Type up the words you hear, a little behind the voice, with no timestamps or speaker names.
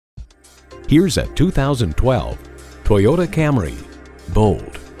Here's a 2012 Toyota Camry.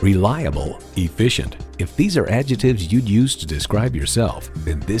 Bold, reliable, efficient. If these are adjectives you'd use to describe yourself,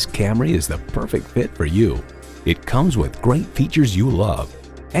 then this Camry is the perfect fit for you. It comes with great features you love: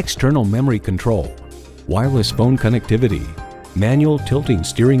 external memory control, wireless phone connectivity, manual tilting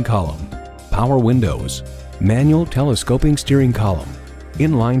steering column, power windows, manual telescoping steering column,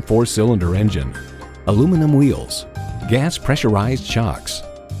 inline 4-cylinder engine, aluminum wheels, gas pressurized shocks,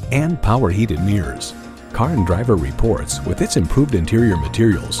 and power heated mirrors. Car and Driver reports, with its improved interior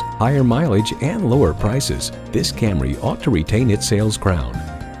materials, higher mileage, and lower prices, this Camry ought to retain its sales crown.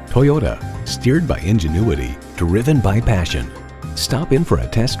 Toyota, steered by ingenuity, driven by passion. Stop in for a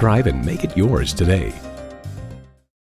test drive and make it yours today.